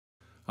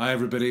Hi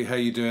everybody, how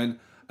you doing?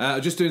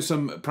 I'm just doing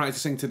some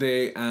practicing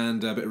today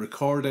and a bit of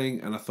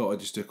recording, and I thought I'd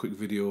just do a quick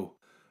video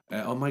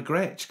on my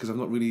Gretsch, because I've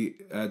not really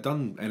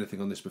done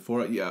anything on this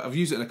before. Yeah, I've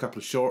used it in a couple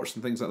of shorts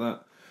and things like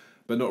that,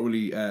 but not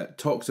really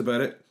talked about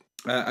it.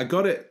 I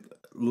got it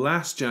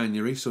last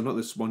January, so not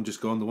this one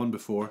just gone, the one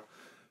before.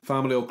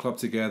 Family all clubbed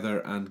together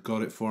and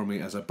got it for me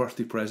as a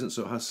birthday present,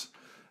 so it has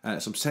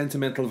some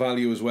sentimental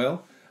value as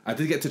well. I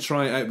did get to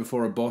try it out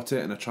before I bought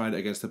it, and I tried it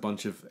against a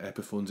bunch of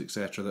Epiphones,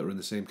 etc., that were in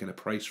the same kind of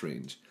price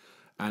range,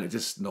 and it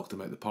just knocked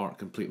them out of the park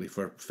completely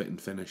for fit and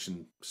finish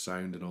and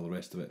sound and all the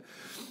rest of it.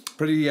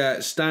 Pretty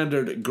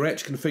standard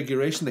Gretsch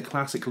configuration, the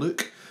classic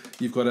look.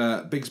 You've got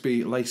a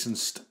Bigsby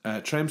licensed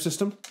trem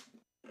system.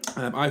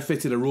 I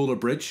fitted a roller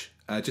bridge,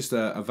 just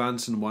a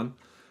Vanson one.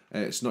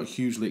 It's not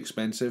hugely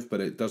expensive,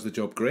 but it does the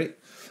job great.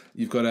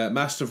 You've got a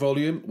master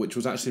volume, which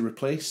was actually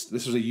replaced.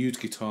 This was a used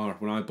guitar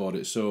when I bought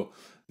it, so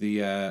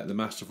the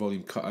master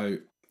volume cut out,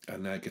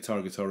 and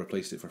Guitar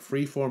replaced it for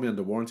free for me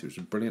under warranty, which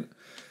was brilliant.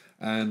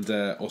 And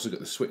also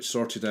got the switch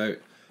sorted out,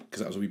 because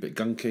that was a wee bit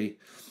gunky.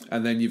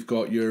 And then you've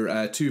got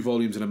your 2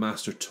 volumes and a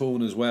master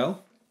tone as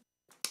well,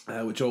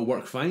 which all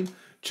work fine.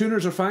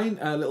 Tuners are fine,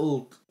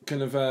 little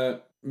kind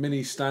of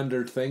mini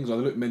standard things. Well,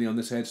 they look mini on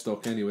this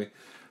headstock anyway.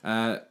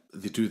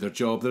 They do their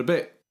job. They're a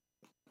bit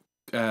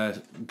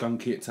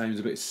gunky at times,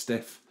 a bit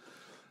stiff,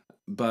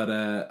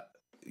 but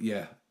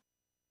yeah,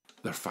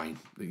 they're fine.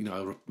 You know,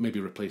 I'll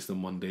maybe replace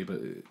them one day, but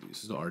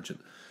it's not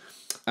urgent.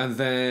 And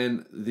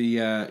then the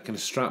kind of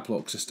strap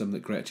lock system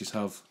that Gretsch's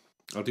have.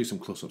 I'll do some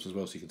close-ups as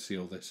well so you can see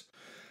all this.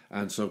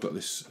 And so I've got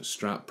this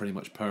strap pretty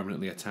much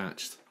permanently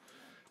attached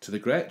to the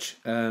Gretsch,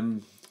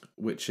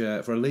 which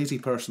for a lazy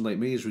person like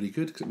me is really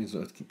good, because it means I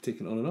don't have to keep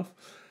taking it on and off.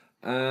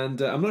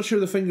 And I'm not sure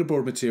the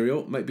fingerboard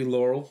material, might be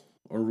laurel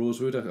or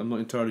rosewood, I'm not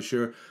entirely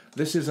sure.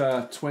 This is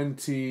a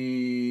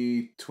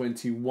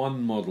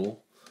 2021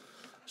 model,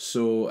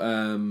 so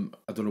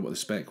I don't know what the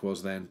spec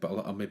was then, but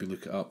I'll maybe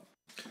look it up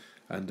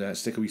and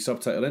stick a wee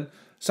subtitle in.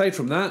 Aside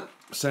from that,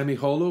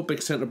 semi-hollow, big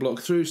centre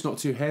block through, it's not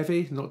too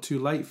heavy, not too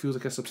light, feels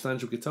like a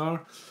substantial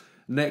guitar.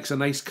 Neck's a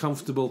nice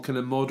comfortable kind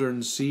of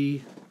modern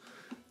C.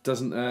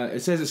 Doesn't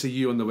it says it's a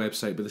U on the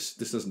website, but this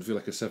doesn't feel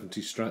like a 70s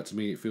Strat to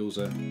me. It feels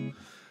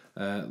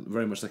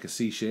very much like a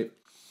C shape.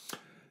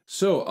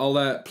 So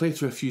I'll play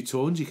through a few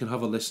tones. You can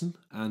have a listen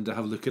and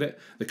have a look at it.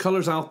 The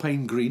colour's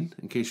Alpine Green,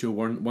 in case you're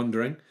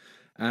wondering.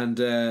 And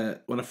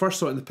when I first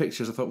saw it in the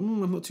pictures, I thought,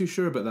 I'm not too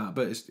sure about that,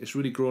 but it's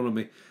really grown on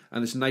me.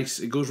 And it's nice.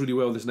 It goes really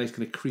well with this nice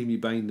kind of creamy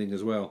binding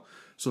as well.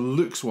 So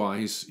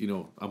looks-wise, you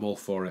know, I'm all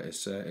for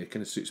it. It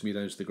kind of suits me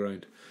down to the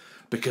ground,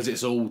 because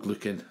it's old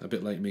looking, a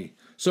bit like me.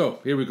 So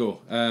here we go.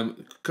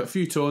 Got a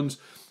few tones.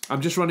 I'm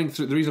just running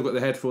through. The reason I've got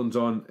the headphones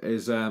on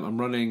is I'm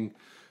running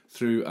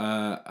through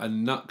a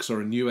Nux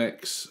or a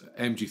Nuex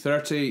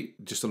MG30,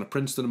 just on a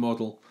Princeton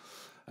model,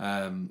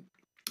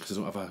 because I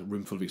don't have a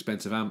room full of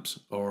expensive amps,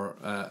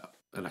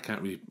 and I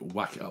can't really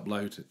whack it up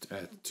loud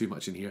too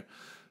much in here.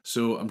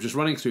 So I'm just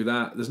running through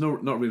that. There's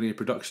not really any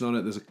production on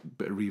it. There's a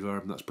bit of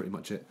reverb, and that's pretty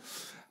much it.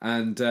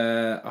 And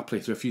I'll play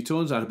through a few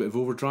tones, add a bit of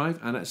overdrive,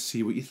 and let's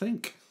see what you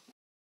think.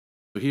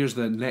 So here's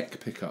the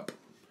neck pickup.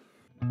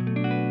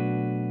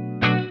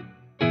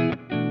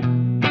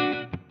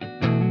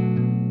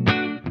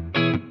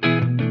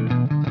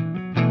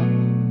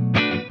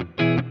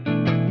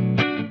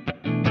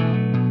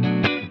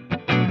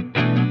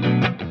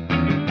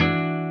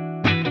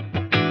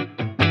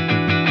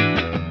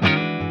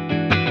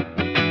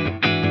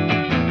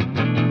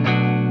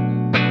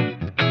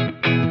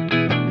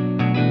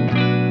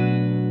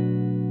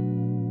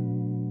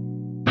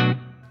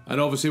 And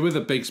obviously with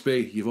a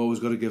Bigsby, you've always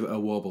got to give it a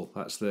wobble.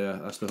 That's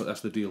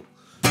the deal.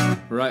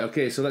 Right,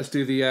 okay, so let's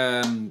do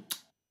the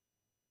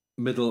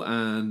middle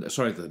and...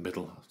 Sorry, the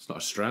middle. It's not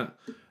a Strat.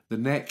 The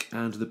neck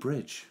and the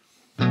bridge.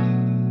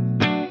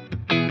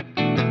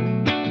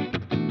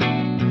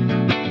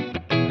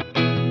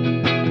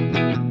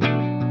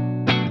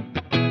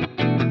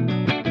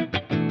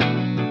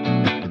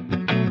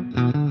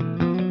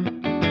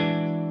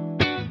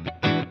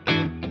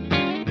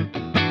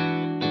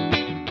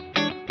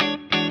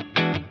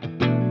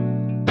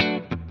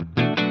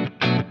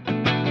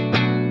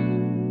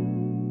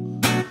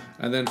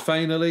 And then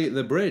finally,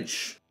 the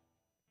bridge.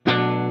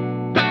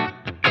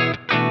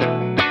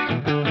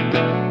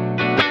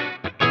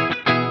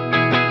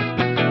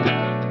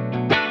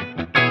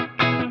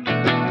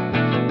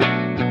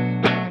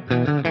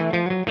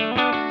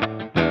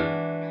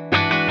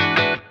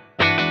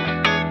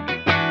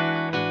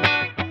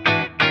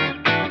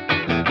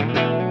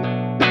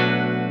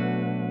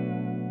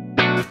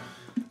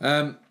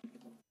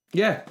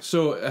 Yeah,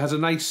 so it has a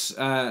nice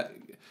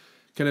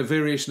kind of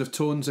variation of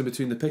tones in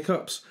between the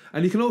pickups,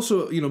 and you can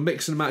also, you know,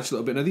 mix and match a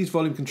little bit. Now these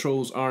volume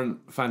controls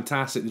aren't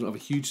fantastic; they don't have a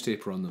huge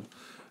taper on them,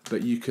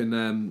 but you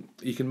can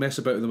mess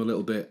about with them a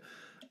little bit,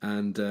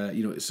 and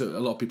you know, so a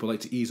lot of people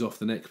like to ease off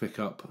the neck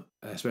pickup,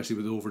 especially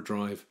with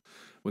overdrive,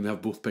 when they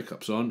have both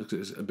pickups on,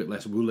 because it's a bit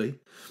less woolly.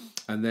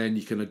 And then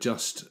you can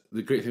adjust.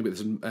 The great thing about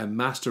this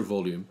master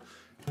volume,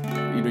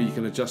 you know, you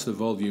can adjust the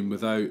volume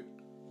without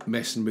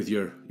messing with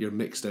your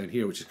mix down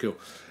here, which is cool.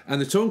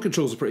 And the tone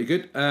controls are pretty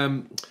good.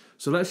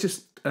 So let's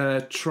just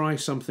try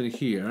something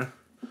here.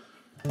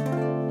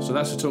 So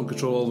that's the tone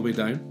control all the way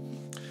down.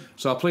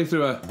 So I'll play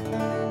through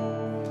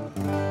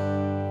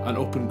an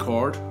open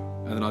chord,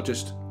 and then I'll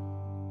just,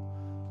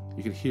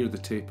 you can hear the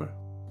taper.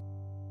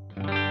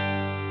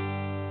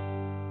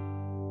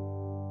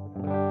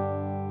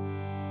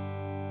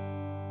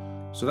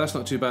 So that's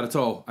not too bad at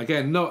all.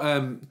 Again,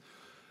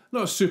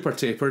 not super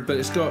tapered, but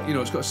it's got, you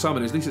know, it's got some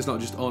in it. At least it's not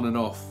just on and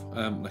off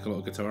like a lot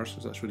of guitars.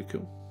 So that's really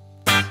cool.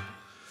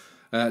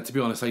 To be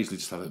honest, I usually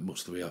just have it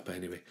most of the way up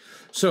anyway.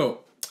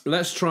 So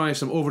let's try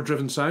some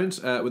overdriven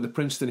sounds with the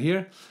Princeton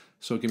here.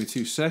 So give me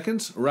 2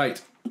 seconds.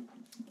 Right,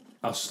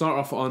 I'll start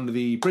off on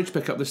the bridge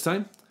pickup this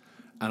time,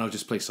 and I'll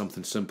just play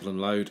something simple and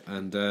loud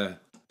and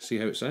see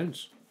how it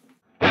sounds.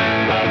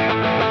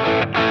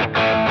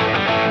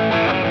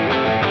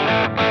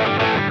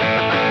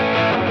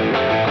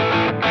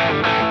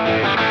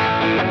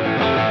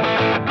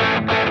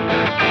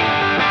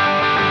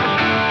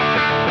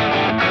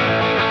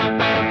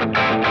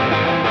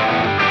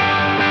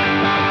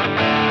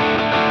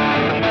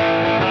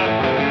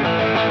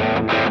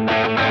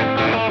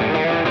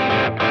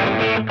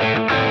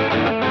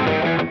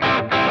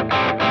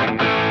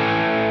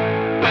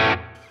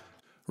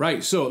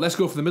 Right, so let's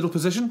go for the middle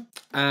position,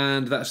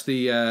 and that's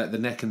the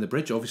neck and the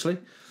bridge, obviously,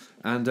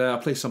 and I'll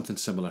play something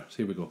similar. So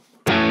here we go.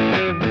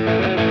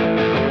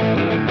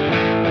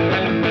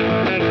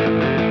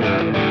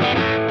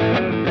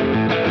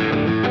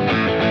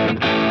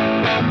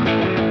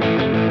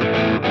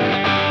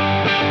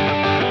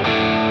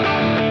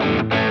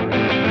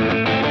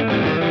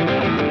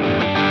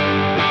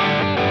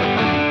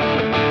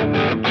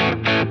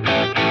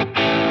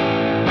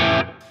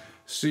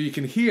 So you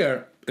can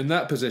hear in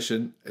that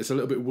position, it's a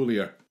little bit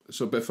woollier.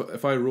 So but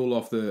if I roll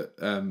off the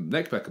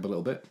neck pickup a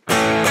little bit.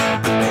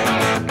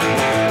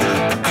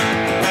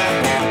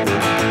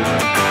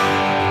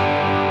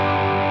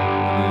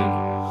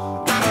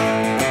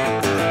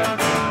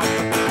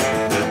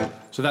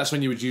 So that's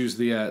when you would use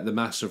the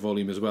master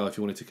volume as well if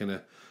you wanted to kind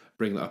of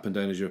bring that up and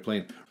down as you're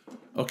playing.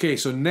 Okay,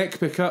 so neck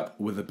pickup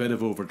with a bit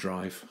of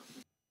overdrive.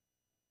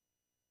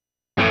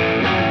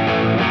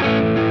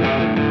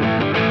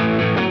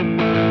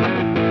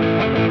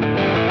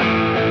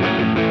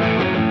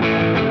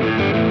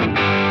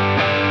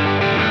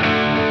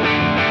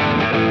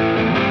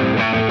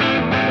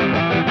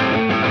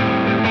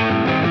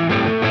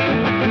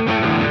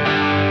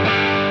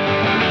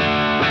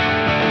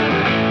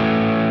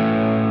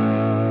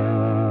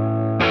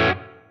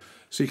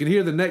 So you can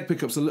hear the neck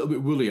pickup's a little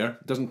bit woollier,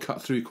 doesn't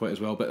cut through quite as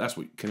well, but that's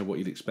what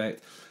you'd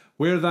expect.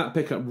 Where that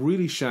pickup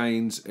really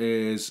shines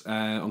is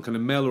on kind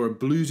of mellower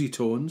bluesy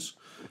tones.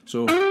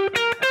 So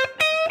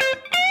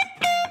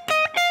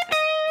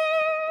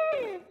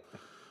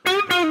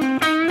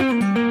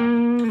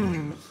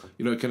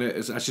you know, kind of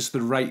it's just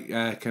the right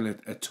kind of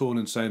a tone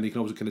and sound. You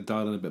can also kind of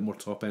dial in a bit more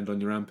top end on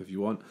your amp if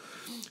you want.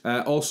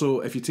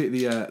 Also, if you take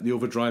the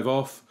overdrive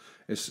off,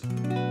 it's, you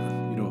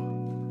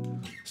know,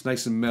 it's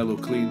nice and mellow,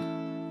 clean.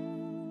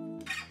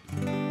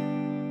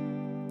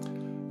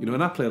 You know,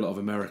 and I play a lot of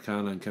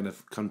Americana and kind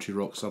of country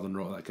rock, southern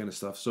rock, that kind of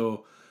stuff.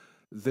 So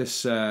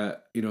this,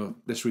 you know,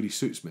 this really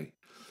suits me,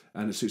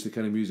 and it suits the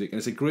kind of music. And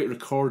it's a great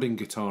recording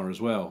guitar as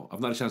well. I've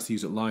not had a chance to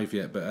use it live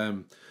yet, but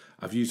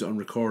I've used it on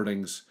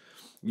recordings.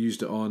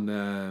 Used it on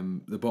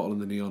The Bottle and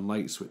the Neon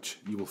Lights, which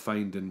you will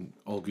find in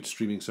all good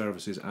streaming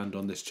services and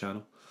on this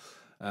channel.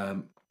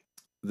 The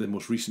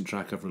most recent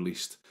track I've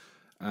released,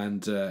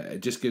 and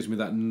it just gives me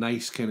that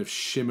nice kind of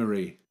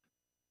shimmery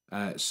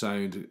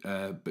sound,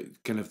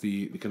 but kind of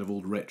the kind of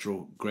old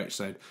retro Gretsch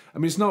sound. I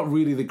mean, it's not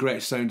really the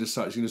Gretsch sound as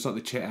such. You know, it's not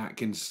the Chet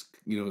Atkins,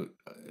 you know,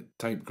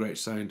 type Gretsch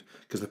sound,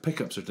 because the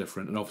pickups are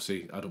different, and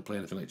obviously I don't play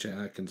anything like Chet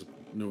Atkins,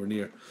 nowhere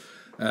near.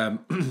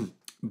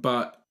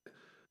 But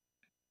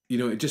you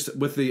know, it just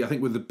I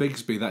think with the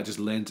Bigsby, that just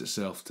lends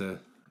itself to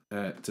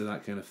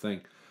that kind of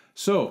thing.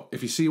 So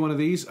if you see one of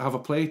these, have a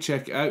play,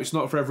 check it out. It's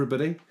not for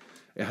everybody.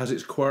 It has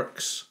its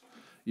quirks.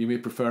 You may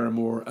prefer a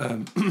more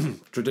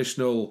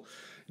traditional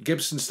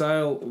Gibson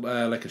style,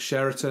 like a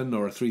Sheraton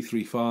or a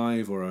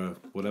 335 or a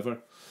whatever,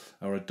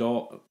 or a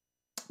Dot.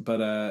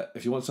 But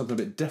if you want something a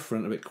bit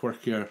different, a bit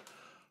quirkier,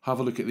 have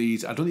a look at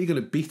these. I don't think you're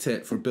going to beat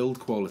it for build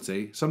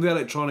quality. Some of the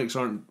electronics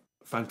aren't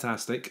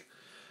fantastic,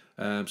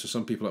 so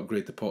some people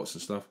upgrade the pots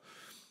and stuff.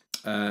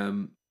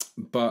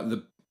 But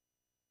the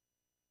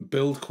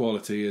build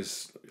quality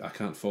is, I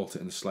can't fault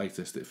it in the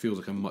slightest. It feels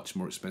like a much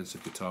more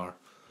expensive guitar,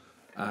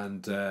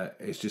 and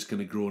it's just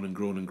kind of grown and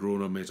grown and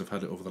grown on me as I've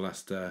had it over the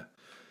last kind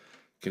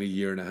of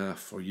year and a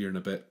half or year and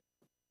a bit.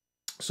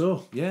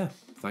 So yeah,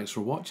 thanks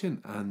for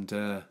watching, and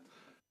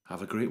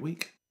have a great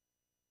week.